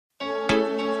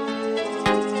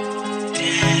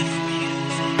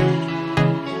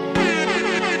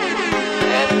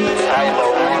Tylo,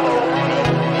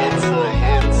 it's a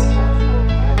hit.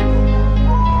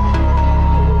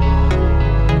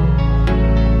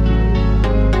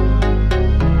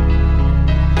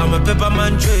 I'm a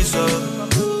pepperman chaser,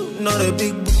 not a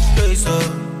big chaser.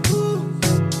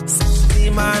 See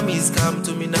my miss come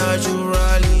to me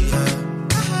naturally.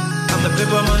 I'm a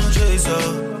pepperman chaser,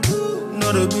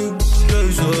 not a big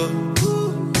chaser.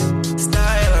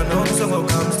 Style and home song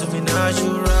comes to me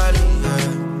naturally.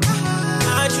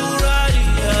 Naturally,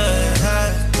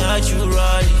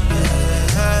 naturally.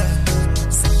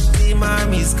 See my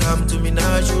miss come to me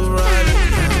naturally.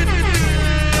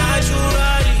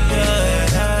 Naturally,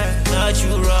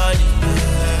 naturally.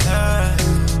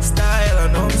 Style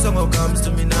and home song comes to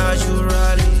me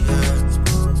naturally.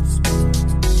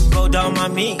 Go down my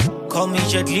me, call me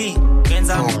Jet Li.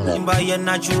 Genza by you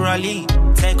naturally.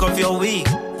 Take off your wig,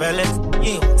 fellas.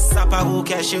 Sapa who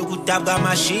cash you could tap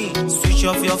my sheet. Switch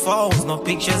off your phones, no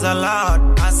pictures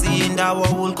allowed. I see in that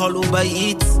world call Uber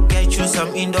Eats. Get you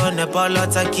some Indo, Nepal, or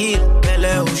Takil.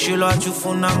 Bele, Ushilo,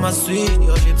 Chufuna, my sweet.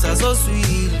 Your lips are so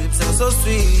sweet, lips are so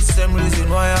sweet. Same reason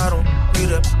why I don't need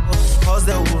them. Cause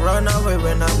they will run away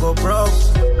when I go broke.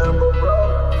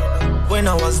 When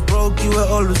I was broke, you were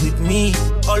always with me.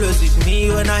 Always with me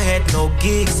when I had no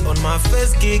gigs. On my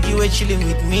first gig, you were chilling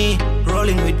with me.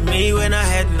 Rolling with me when I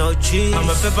had no cheese. I'm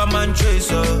a pepperman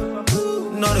chaser,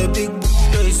 not a big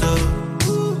chaser.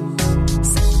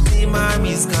 See my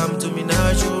miss come to me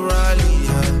naturally.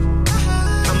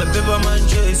 I'm a pepperman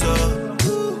chaser,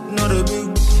 not a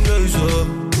big chaser.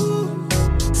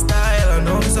 Style and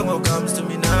home song comes to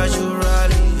me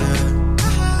naturally.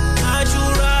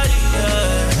 Naturally,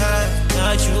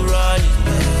 naturally.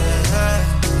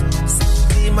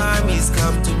 See my miss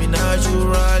come to me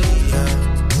naturally.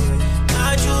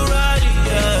 Naturally,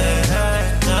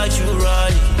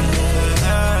 naturally.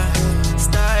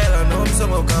 Style and home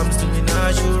song comes to me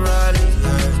naturally.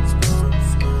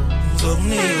 Some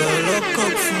nigga look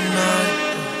up for night.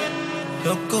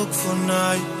 Look up for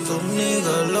night. Some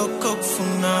nigga look up for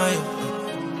night.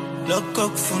 Look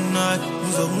up for night.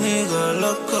 Some nigga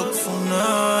look up for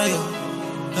night.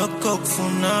 Look up for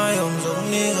night. Some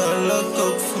nigga look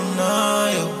up for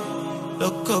night.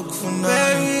 Look up for night.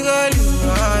 Baby girl, you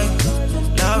right.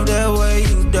 Love the way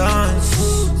you dance.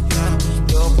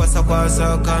 Your pasa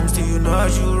comes to you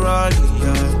naturally.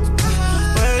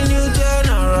 When you turn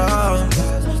around,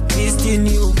 this thing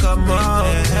you come out.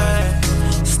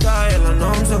 Style and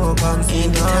arms so comes to you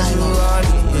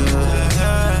naturally.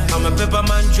 I'm a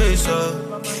pepperman chaser,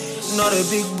 not a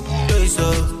big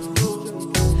chaser.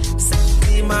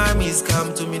 See my miss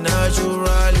come to me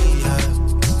naturally.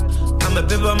 I'm a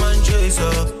pepperman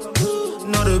chaser,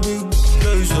 not a big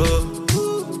chaser.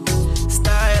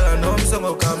 Style and home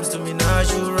song comes to me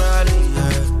naturally.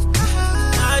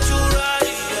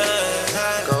 Naturally,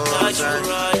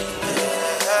 naturally.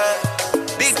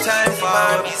 Big time for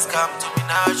my miss come to me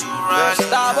naturally.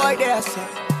 Star boy there, sir.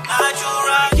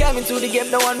 Came into the game,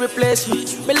 no one replace me.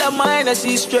 Me love my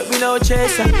energy, straight, me no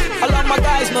chaser. All of my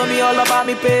guys know me all about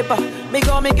me paper. Me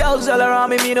got me girls all around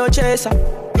me, me no chaser.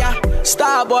 Yeah,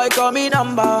 star boy call me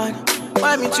number one.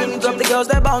 When me tunes up, the girls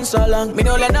they bounce along. Me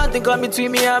no let nothing come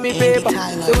between me and me paper.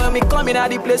 So when me come in at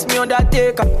the place, me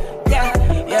undertaker. Yeah,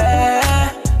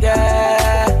 yeah,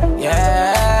 yeah,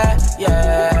 yeah,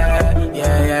 yeah,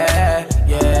 yeah, yeah,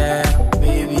 yeah.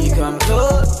 Baby, come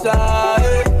closer.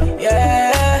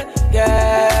 Yeah,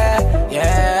 yeah,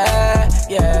 yeah,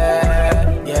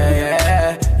 yeah,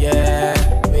 yeah,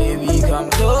 yeah. Baby, come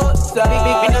closer.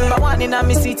 Big number one in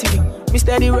my city, yo. Me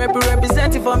steady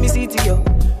representing for me city, yo.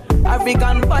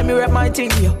 African boy, me rep my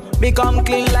thing, yo. Me come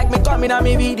clean like me coming on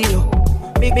me video.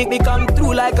 Me come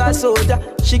through like a soldier.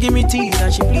 She give me teeth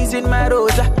and she pleasing my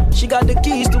rosa. She got the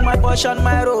keys to my Porsche and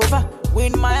my Rover. We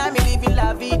in Miami living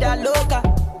la vida loca.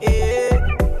 Yeah,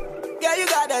 yeah, you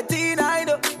got the teen, I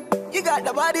know. You got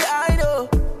the body, I know.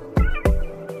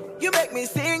 You make me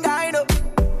sing, I know.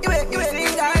 You make me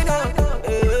sing, I know.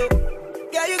 Yeah,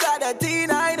 yeah, you got the teen,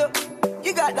 I know.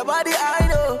 You got the body, I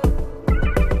know.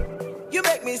 You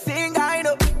make me sing, I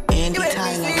know. You make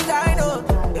me sing, I know.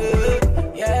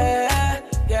 Yeah,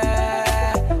 yeah,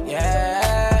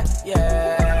 yeah,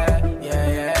 yeah,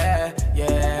 yeah,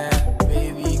 yeah.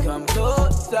 Baby, come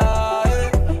closer.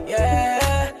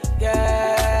 Yeah,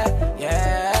 yeah,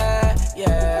 yeah,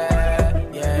 yeah,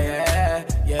 yeah,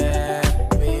 yeah.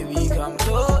 Baby, come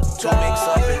closer. To mix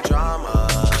up in drama,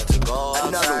 to go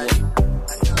outside.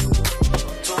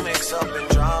 To mix up in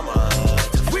drama,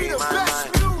 to free my mind.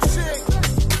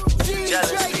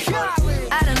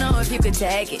 I don't know if you could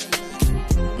take it.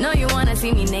 No, you wanna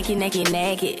see me naked, naked,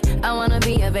 naked. I wanna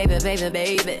be a baby, baby,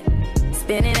 baby.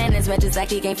 Spinning in his red just like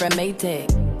he came from Maytag.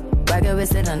 Rocket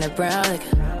with it on the brown like.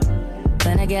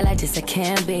 When I get like this, I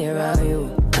can't be around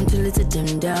you. I'm too little to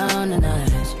dim down a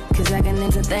notch. Cause I can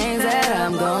into things that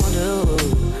I'm gon' do.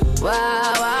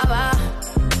 Wow, wow, wow.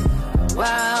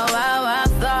 Wow, wow, wow,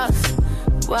 thoughts.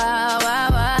 Wow, wow,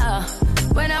 wow.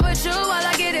 When I'm with you, all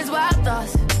I get is wild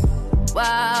thoughts.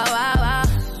 Wow, wow, wow.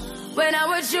 When I'm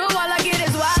with you, all I get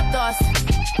is wild thoughts.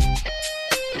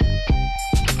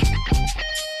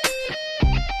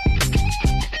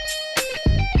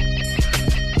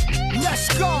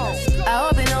 Let's go. I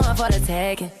hope you know I'm for the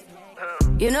tagging.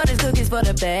 You know this cookie's for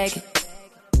the bag.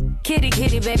 Kitty,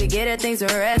 kitty, baby, get her things to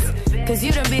rest. Cause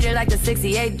you done beat it like the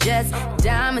 68 Jets.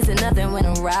 Diamonds are nothing when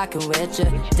I'm rocking with ya.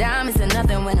 Diamonds are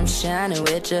nothing when I'm shining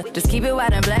with ya. Just keep it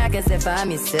white and black as if I'm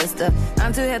your sister.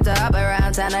 I'm too hip to hop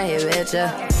around, time to hit with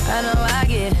ya. I know I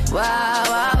get wow,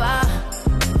 wow, wow.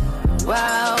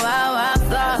 Wow, wow, wow,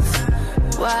 thoughts.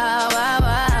 Wow, wow,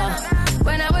 wow.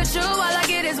 When I'm with you, all I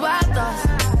get is wild thoughts.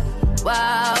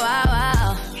 Wow, wow,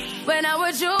 wow. When I'm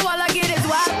with you, all I get is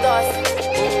wild thoughts.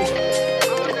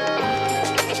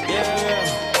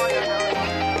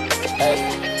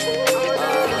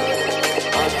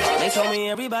 They told me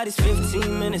everybody's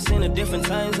 15 minutes in a different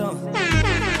time zone.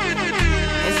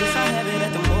 And since I have it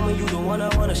at the moment, you the one I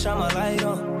wanna shine my light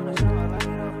on.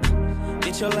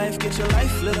 Get your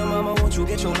life, little mama, won't you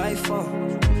get your life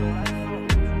on?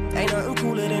 Ain't nothing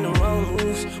cooler than the wrong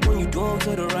moves when you do them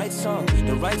to the right song,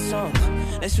 the right song.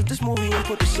 Let's shoot this movie and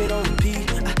put the shit on repeat.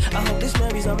 I hope this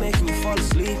memory's not making you fall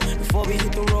asleep. Before we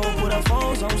hit the road, put our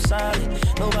phones on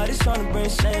silent. Nobody's trying to bring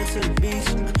sand to the beach.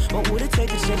 What would it take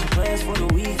to change your plans for the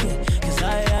weekend? Cause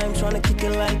I'm trying to kick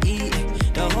it like eating.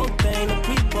 The whole thing, the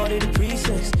pre-party, the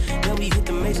pre-sex. Then we hit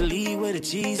the major league with the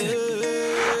cheese.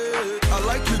 I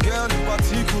like you, girl, in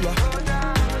particular.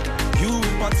 You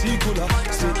in particular.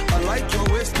 Say, I like your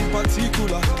waist in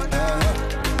particular.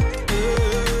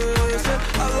 Say,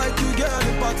 I like you, girl,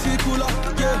 in particular.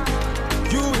 Yeah,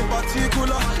 you in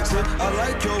particular. Say, I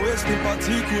like your waist in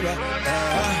particular.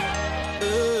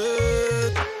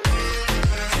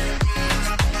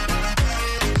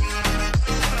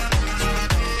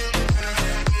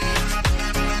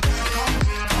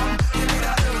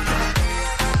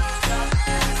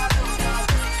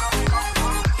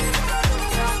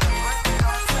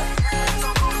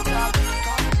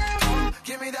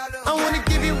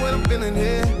 Feeling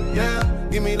here, yeah.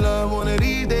 Give me love one of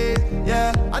these days,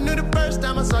 yeah. I knew the first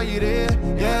time I saw you there,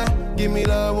 yeah. Give me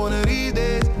love one of these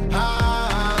days.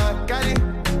 Ah, got it,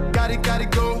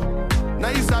 go. Now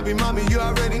you sabi, mommy, you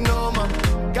already know, ma.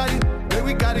 Got it,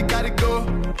 baby, got it, go.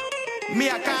 Me,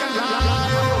 I can't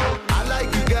lie. I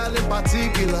like you, girl, in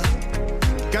particular.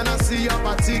 Can I see your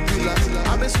particulars?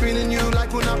 I've been screening you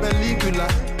like una película.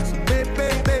 So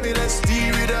baby, let's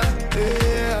steer it up,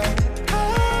 yeah.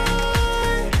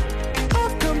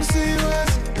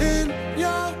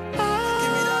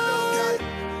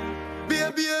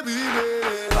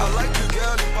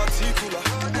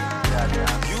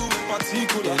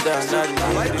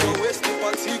 I like your waist in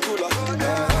particular.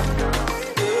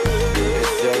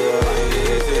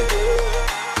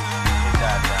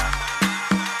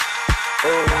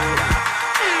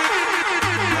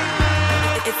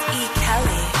 It's E.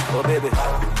 Kelly. Oh baby,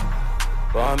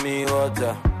 pour me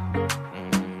water,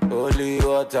 holy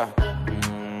water,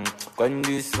 quench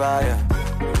this fire.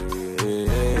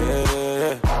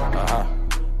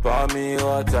 Pour me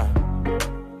water,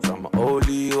 some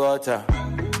holy water.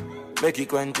 Make it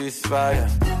quench this fire.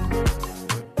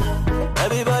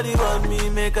 Everybody want me,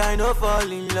 make I no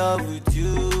fall in love with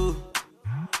you.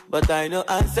 But I no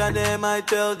answer them, I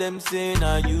tell them, say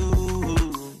now you.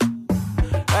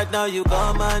 Right now you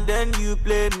come and then you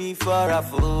play me for a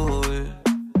fool.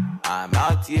 I'm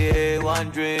out here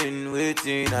wondering,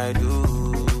 waiting I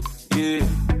do. Yeah,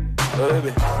 oh,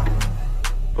 baby,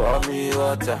 pour me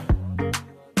water,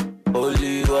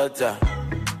 holy water,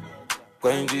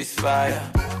 quench this fire.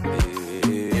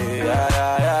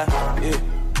 Yeah.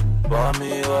 Pour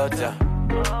me water,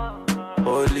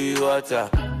 holy water,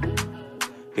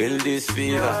 kill this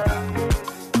fever.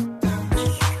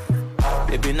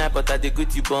 Every night, but I dey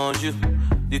greet you bonjour.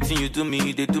 The thing you do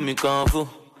me, they do me kung fu.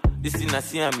 This thing I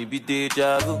see and me be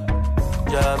deja vu.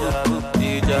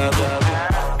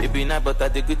 Every night, but I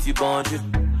dey greet you bonjour.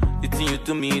 The thing you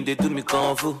do me, they do me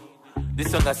kung fu.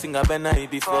 This song I sing, I better it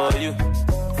be for you,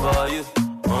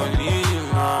 only you.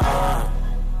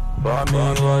 Pour me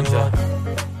water,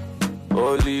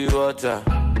 holy water,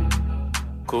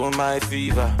 cool my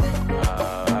fever.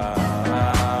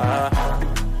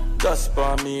 Just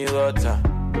pour me water,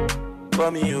 Pour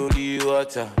me holy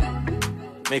water,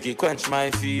 make it quench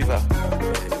my fever.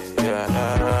 Yeah.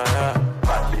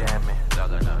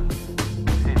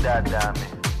 See that damn me,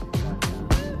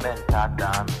 mental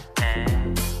damn me,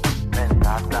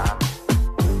 mental damn me.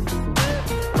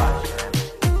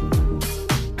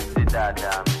 See that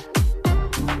damn me,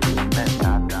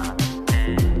 mental damn me,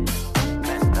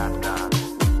 mental damn me.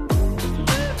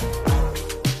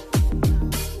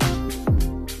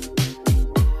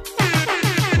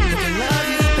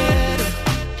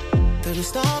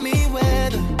 Stormy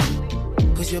weather,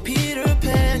 cause you're Peter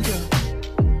Pan,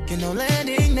 you're no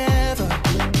landing never.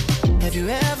 Have you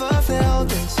ever felt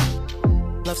this?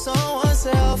 Love someone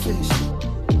selfish,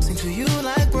 sing to you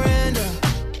like Brenda,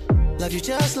 love you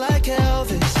just like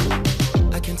Elvis.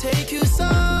 I can take you so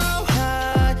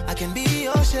high, I can be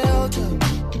your shelter.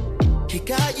 He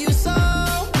got you so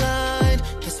blind,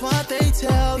 that's what they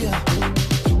tell ya.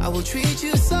 I will treat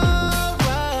you so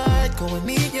right, go and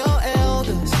meet your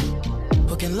elders.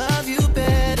 Who can love you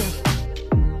better?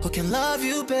 Who can love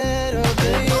you better,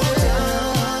 baby? Oh,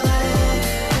 darling,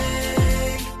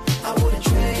 I wouldn't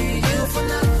trade you for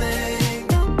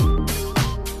nothing.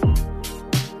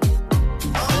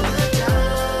 All the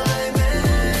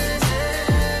diamonds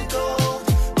and gold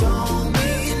don't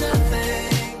mean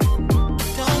nothing.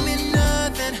 Don't mean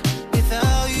nothing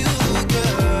without you,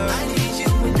 girl. I need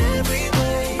you in every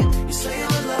way. You say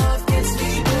your love gets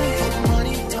me paid.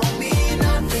 Money don't mean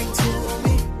nothing to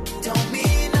me. Don't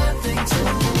mean nothing to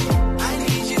me. I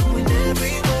need you in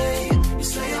every way. You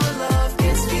say your love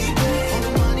gets me paid.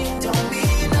 Money don't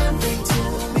mean nothing to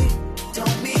me.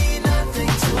 Don't mean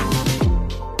nothing to me.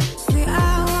 See, I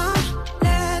won't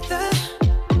let the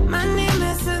money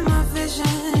mess with my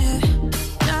vision.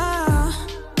 No,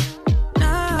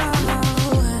 no.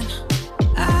 And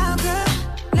I'll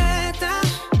collect the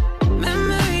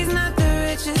memories, not the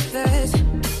richest. There's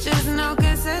just no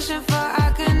concession for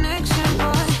our connection,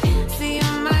 boy. See,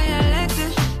 you're my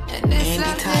elected, and this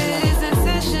love is in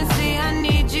session. See, I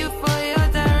need you for your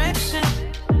direction,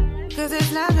 cause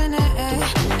it's love in the air,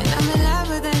 and I'm in love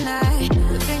with the night.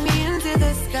 Take me into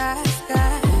the sky,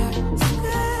 sky, sky.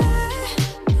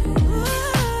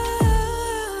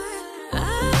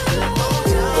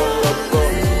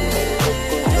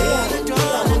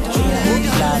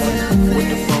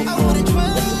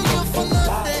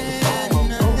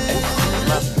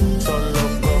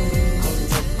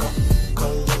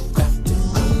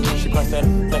 She pass that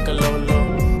like a Lolo.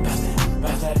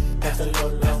 Pass that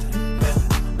Lolo.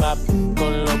 Go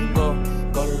loco,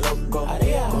 go loco.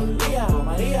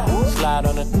 Maria. Slide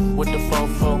on it with the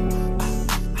fofo.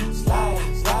 Slide,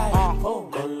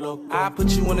 go loco. I put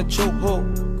you in a chokehold.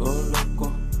 Go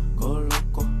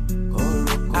loco.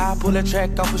 I pull that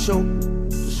track off for show.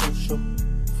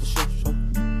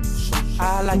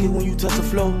 I like it when you touch the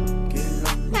floor.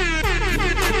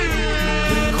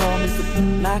 Call me for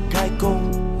not Geico.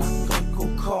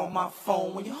 Call my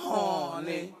phone when you're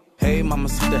horny. Hey, mama,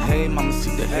 see the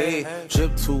hay.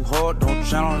 Drip too hard, don't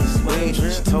drown on this wave.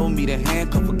 She told me to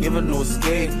handcuff her, give her no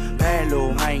escape. Bad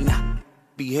little hyena,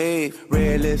 behave.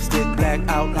 Red lipstick, black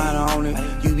outliner on it.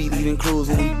 You be leaving clues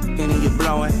when we f***ing and you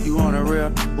blowing. You on a real,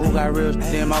 who got real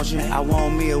damn motion? I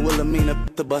want me a Wilhelmina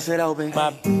to bust it open. Go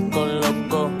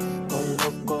loco.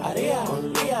 Maria.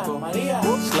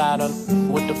 Slide on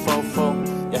with the fofo.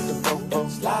 Yeah, the fofo.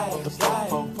 Slide with the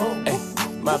fofo. Hey,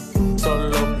 my so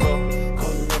loco.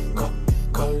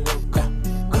 Go loco.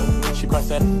 She pass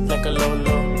that like a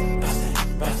Lolo.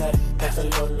 Pass a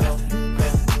Lolo.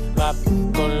 My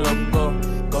go loco.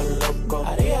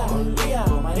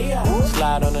 Maria.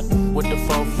 Slide on it with the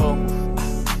fofo.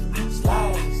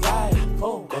 Slide.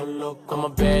 Go loco. I'm a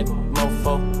bad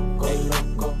mofo.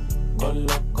 Go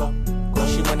loco.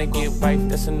 She wanna get right,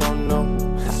 that's a no-no.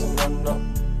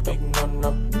 Big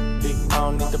no-no. I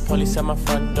don't need the police at my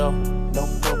front door.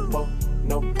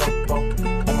 No popo.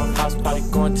 At my house party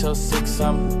going till 6,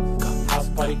 house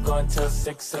party going till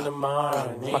 6 in the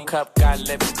morning. My cup got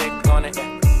lipstick on it.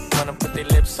 Wanna put their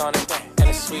lips on it. And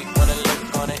it's sweet, wanna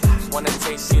lick on it. Wanna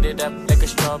taste it up like a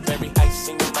strawberry. Ice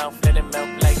in your mouth, let it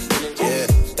melt like yeah,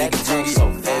 that jiggy, so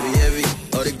heavy.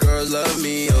 All the girls love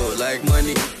me, oh, like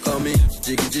money. Call me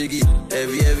jiggy,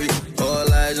 heavy.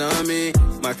 All eyes on me,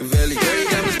 Machiavelli. Girl, you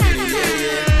got me spinning,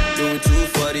 yeah. Doing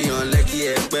 240 on Lecky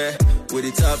Ekpe. With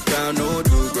the top down, no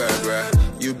do gra.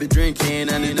 You been drinking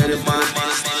and another man.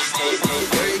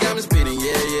 Girl, you got me spinning,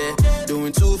 yeah.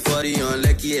 Doing 240 on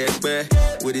Lecky Ekpe.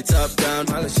 With the top down,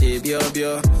 all the shit,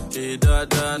 bio.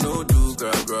 Da, no do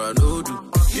gra, no do.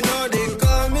 You know they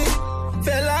call me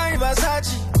Fella in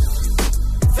Versace.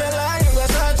 Fella in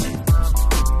Versace,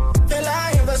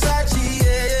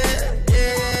 yeah.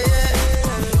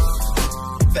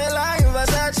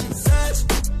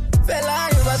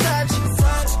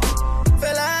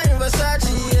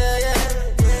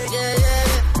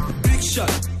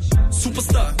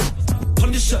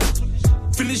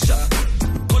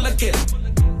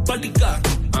 bodyguard.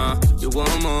 You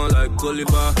want more like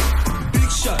Oliver.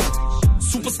 Big shot,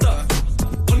 superstar,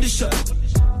 on the shot,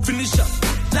 finish up.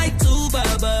 Like two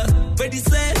Baba, ready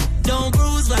set, don't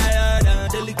bruise fire,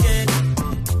 delicate.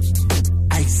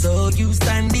 I saw you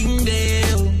standing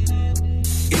there.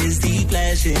 Is the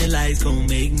flashing lights gon'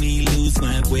 make me lose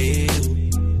my way?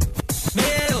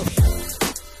 Mail,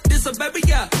 this a baby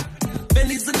yacht.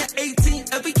 Bentley's in the 18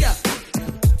 every yacht.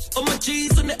 All my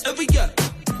G's in the every yacht.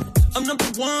 I'm number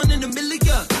one in a million.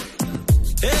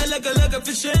 Yeah, like a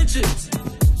fish and chips.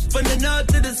 From the north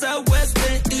to the southwest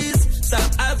and east,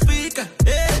 South Africa,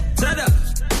 yeah, tada.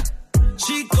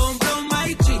 She gon' blow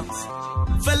my jeans.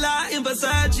 Fella in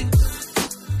Versace,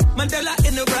 Mandela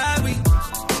in the Rari.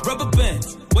 Rubber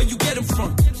bands, where you get them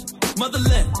from?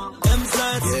 Motherland,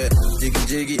 M-Science. Yeah, jiggy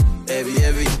jiggy,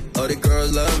 heavy. All the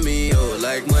girls love me, oh,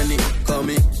 like money. Call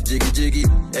me jiggy jiggy,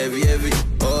 heavy.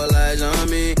 All eyes on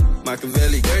me,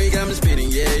 Machiavelli. Girl, you got me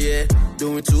spitting, yeah.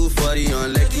 Doing 240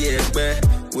 on Lecky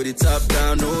Ekbe. With it top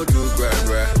down, no do gra.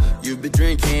 You be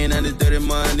drinking and the dirty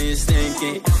money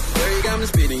stinking. Girl, you got me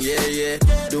spitting, yeah.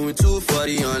 Doing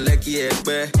 240 on Lecky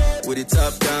Ekbe. With it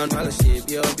top down, all the shit,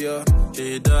 yo.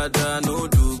 Hey, da, no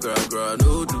do gra,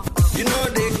 no do. You know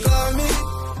they call me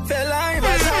Fella in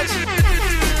Versace.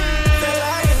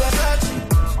 Fella in Versace.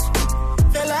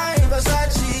 Fella in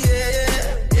Versace,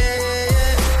 yeah.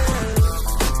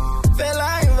 Fella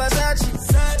in Versace.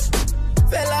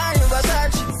 Fella in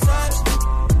Versace.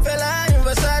 Fella in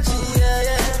Versace,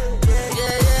 yeah.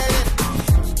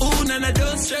 Ooh, nana,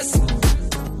 don't stress me.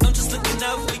 I'm just looking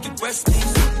out for your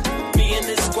breasties. Me and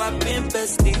this squad being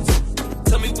besties.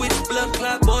 Tell me which blood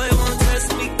clot boy won't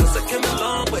test me. Cause I came a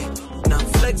long way. Now I'm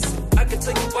flexing. I can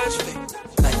take a watch me.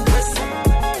 Like wrestling.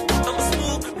 I'm a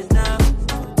smooth criminal.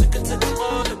 Took her to the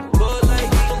mall. The boy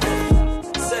like eating.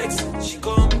 Sexy. She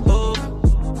call me over.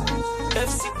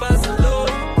 FC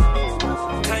Barcelona.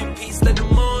 Timepiece, let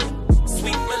them on.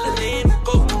 Sweet melanin.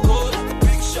 Coca-Cola.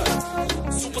 Big shot.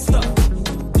 Superstar.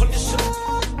 On the shot.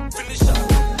 Finish up.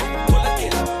 Call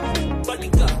again.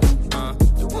 Bodyguard.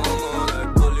 You want more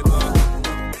like Oliver.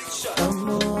 Big shot.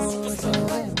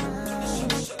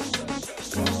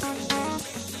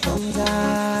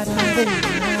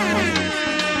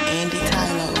 Andy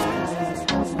Tylo.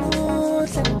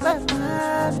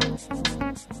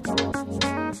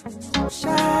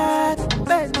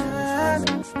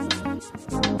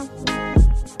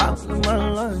 My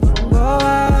life, go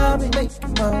on me, make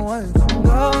my wife.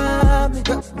 Go on me,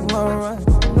 go alright.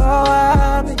 Go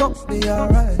on me, go be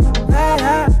alright.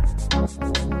 Hey,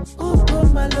 ooh, put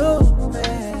my love,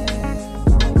 man.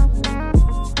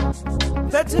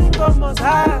 That thing almost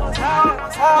high.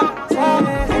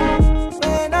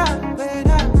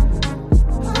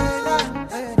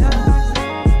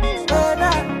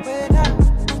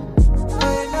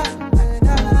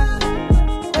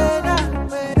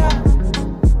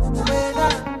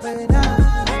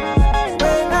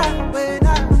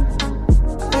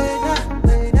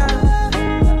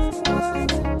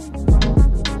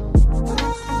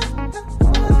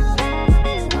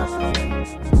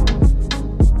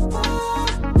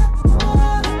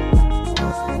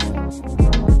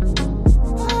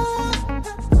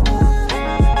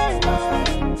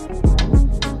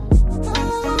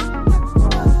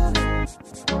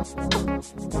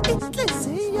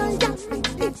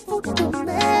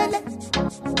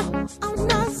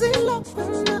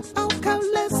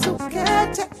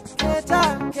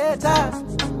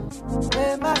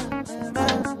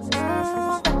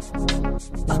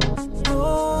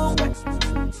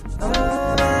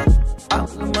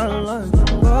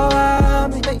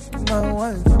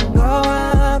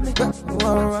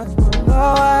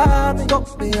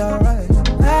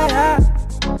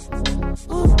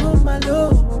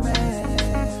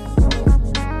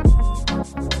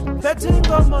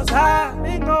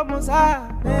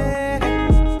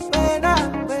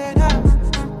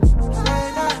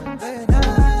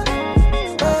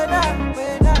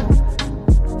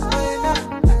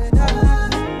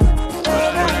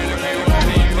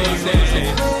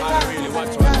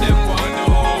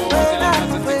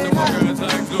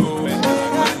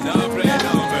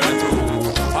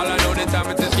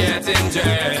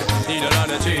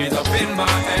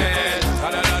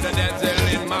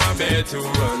 To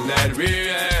run that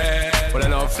real Well, I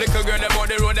know flicker girl, them on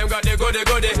the road, them got the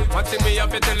goody. One thing me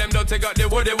have to tell them, don't they got the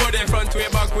woody. Front way,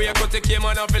 back way, cut the came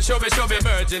on off it, show me.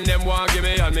 Virgin, them want give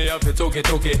me, and me have to took it.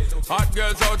 Hot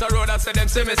girls out the road, I say them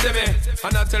see me.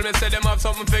 And I tell me, say them have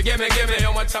something for give me.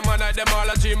 How much time I night, them all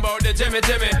a dream about the Jimmy.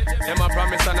 Them a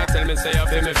promise, and I tell me, say you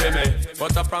feel me.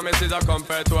 But a promise is a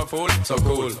compare to a fool, so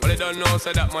cool. But they don't know,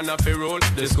 say that man have to rule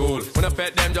the school. When I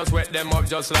pet them, just wet them up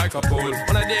just like a pool.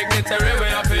 When I dignitary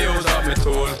way, I feel use up my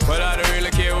tool. But I don't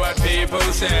really care what people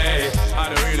say. I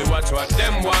don't really watch what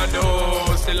them want do.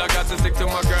 Still I got to stick to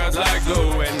my girls like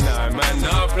glue. And I might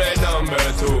not play number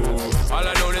 2. All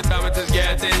I know the time it is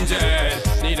getting jet.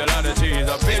 Need a lot of cheese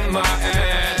up in my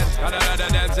head. Got a lot of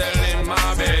dancing in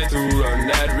my bed to run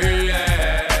that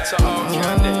relay. So how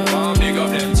can they want big up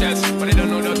them chest? But they don't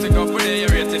know that to go for the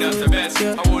rated as the best.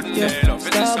 I wouldn't let up in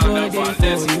the sound of all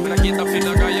this. When I get up in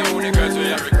the guy, you own the girls with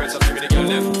your request. Give me the girl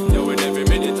left. Yo, with every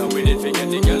minute I'm with it. Forget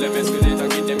the girl them escalate. I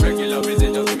get them regular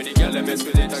visit. Just give me the girl them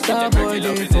escalate. I get them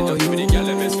regular visit. Just give me the girl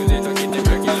them escalate. I get them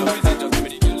regular visit. Just give me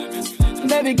the girl them escalate.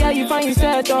 Baby girl, you find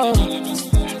yourself oh.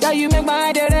 Yeah, you make my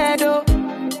head red oh.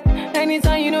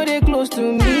 Anytime you know they close to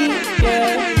me.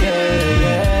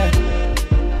 Yeah.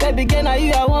 Baby girl, now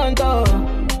you I want oh.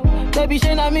 Baby,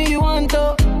 shey na me you want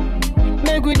oh.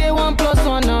 Make we day 1 +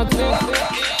 1 or 2.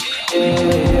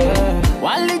 Yeah.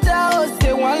 1 liter oh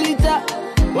say 1 liter.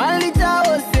 1 liter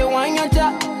oh say 1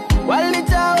 yacha. 1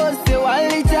 liter oh say 1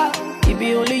 liter. It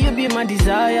be only you be my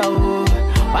desire oh.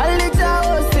 1 liter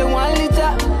oh say 1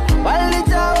 liter. 1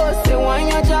 liter oh say 1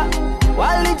 yacha.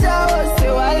 1 liter oh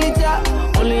say 1 liter.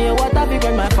 Only your water be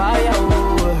burn my fire oh.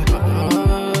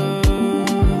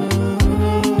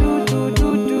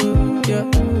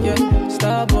 Yeah.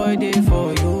 Star boy day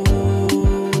for you.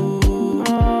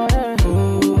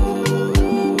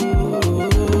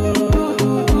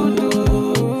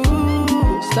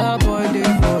 Star boy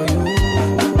day for you.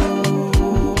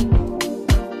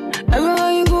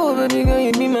 Everywhere you go, baby girl,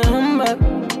 you be my handbag.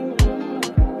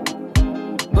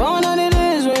 Gone are the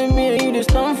days when me and you just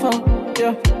stand for.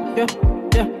 Yeah.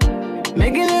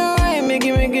 Making it right, make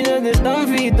it just the stand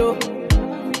for it though.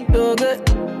 So good.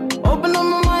 Open up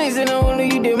my mind, and I only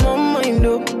you did my mind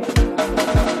though.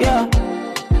 Yeah.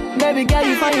 Baby girl,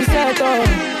 you find yourself though.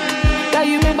 Yeah,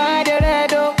 you make my head red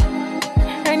though.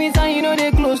 Anytime you know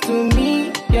they close to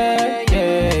me. Yeah.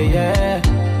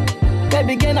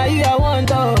 Baby girl, now you I want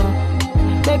though.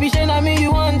 Baby, shey na me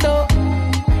you want though.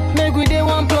 Make we day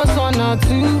 1 + 1 or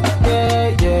 2.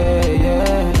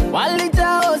 Yeah. 1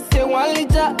 liter oh say 1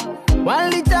 liter. 1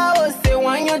 liter oh say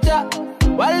 1 yacha.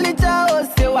 1 liter oh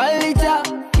say 1 liter.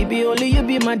 It be only you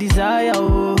be my desire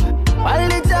oh. 1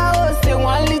 liter oh say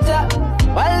 1 liter.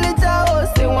 1 liter oh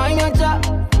say 1 yacha.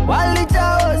 1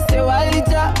 liter oh say 1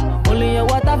 liter. Only your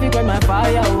water fi burn my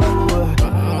fire oh.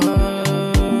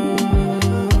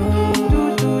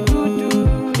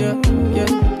 Yeah.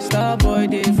 Star boy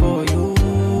day for you.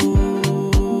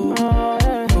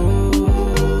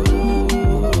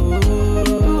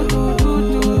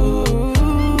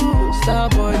 Star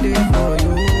boy day for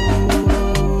you.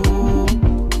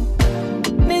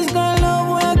 This kind of love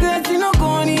when I get in no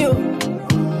corny yo.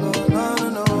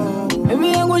 No. Maybe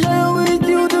I go shine with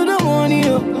you to the morning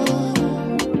yo.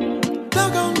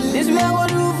 This way I go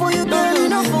do for you, girl, you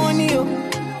no funny yo.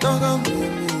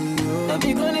 That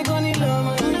be gonna love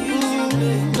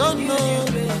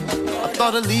I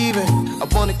thought of leaving, I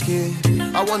want a kid.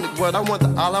 I want the world, I want the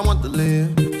all, I want to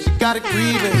live. She got it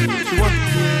grieving, she want the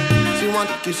kid. She want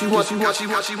the kid, she want.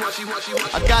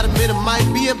 I gotta admit it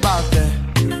might be about that,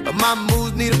 but my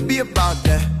moves need to be about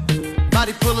that.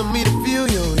 Body pulling me to feel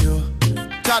yo.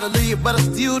 Try to leave, but I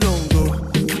still don't go.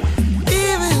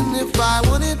 Even if I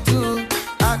wanted to,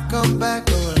 I come back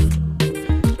around.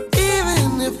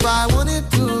 Even if I wanted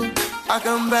to, I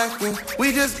come back and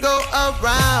we just go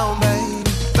around, baby.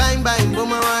 Bang, bang,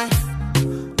 boomerang.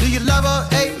 Do you love or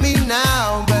hate me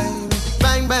now, baby?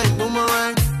 Bang, bang,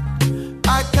 boomerang.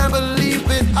 I can't believe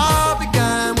it all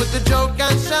began with the joke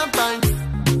and champagne.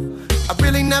 I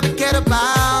really never cared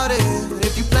about it.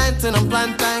 If you planting, I'm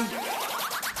planting.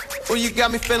 Well, you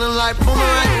got me feeling like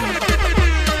boomerang.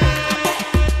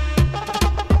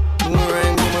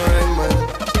 Boomerang, man.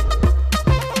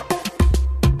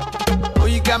 Well,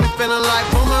 you got me feeling like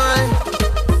boomerang.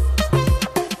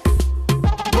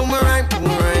 Boomerang,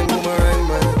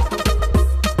 man.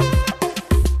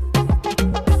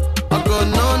 I got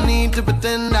no need to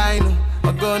pretend I know.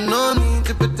 I got no need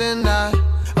to pretend I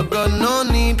got no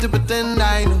need to pretend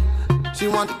I know. She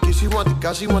want the kiss, she want the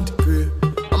car, she want the crib.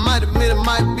 I might admit it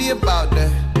might be about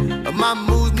that, but my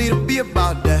moves need to be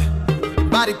about that.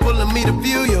 Body pulling me to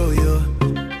feel yo.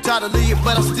 Try to leave,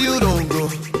 but I still don't go.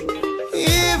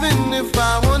 Even if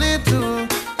I wanted to,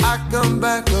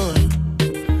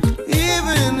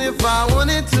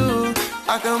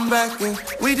 I come back and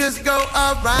we just go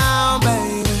around,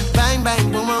 baby. Bang,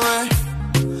 bang, boomerang.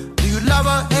 Do you love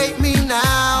or hate me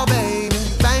now, baby?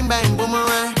 Bang, bang,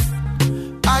 boomerang.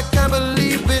 I can't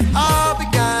believe it all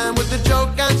began with a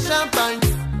joke and champagne.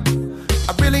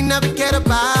 I really never cared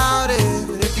about it.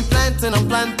 If you planting, I'm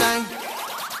planting.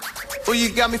 Oh, you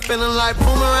got me feeling like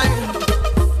boomerang.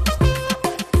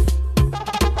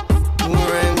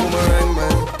 Boomerang, boomerang,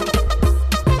 man.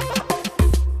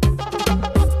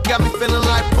 Got me feeling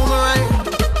like boomerang.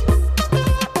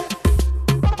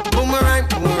 Boomerang,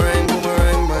 boomerang,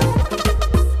 boomerang, man.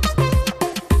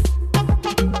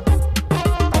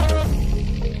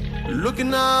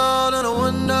 Looking out and I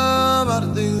wonder about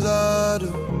the things I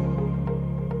do.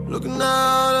 Looking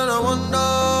out and I wonder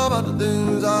about the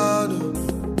things I do.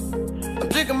 I'm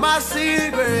drinking my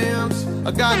secrets.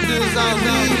 I got this I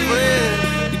need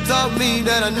friends. You taught me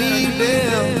that I need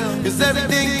them. Cause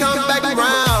everything comes back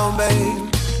around, babe.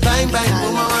 Bang, bang,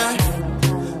 boomerang.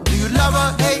 Do you love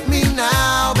or hate me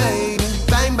now, baby?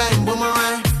 Bang, bang,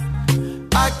 boomerang.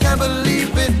 I can't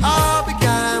believe it all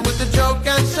began with a joke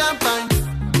and champagne.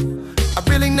 I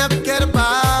really never cared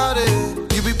about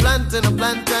it. You be planting a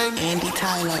plantain. Andy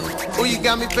Tylo. Oh, you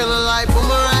got me feeling like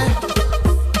boomerang.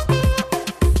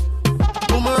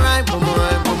 Boomerang,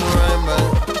 boomerang, boomerang, man.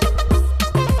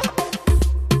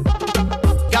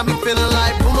 Got me feeling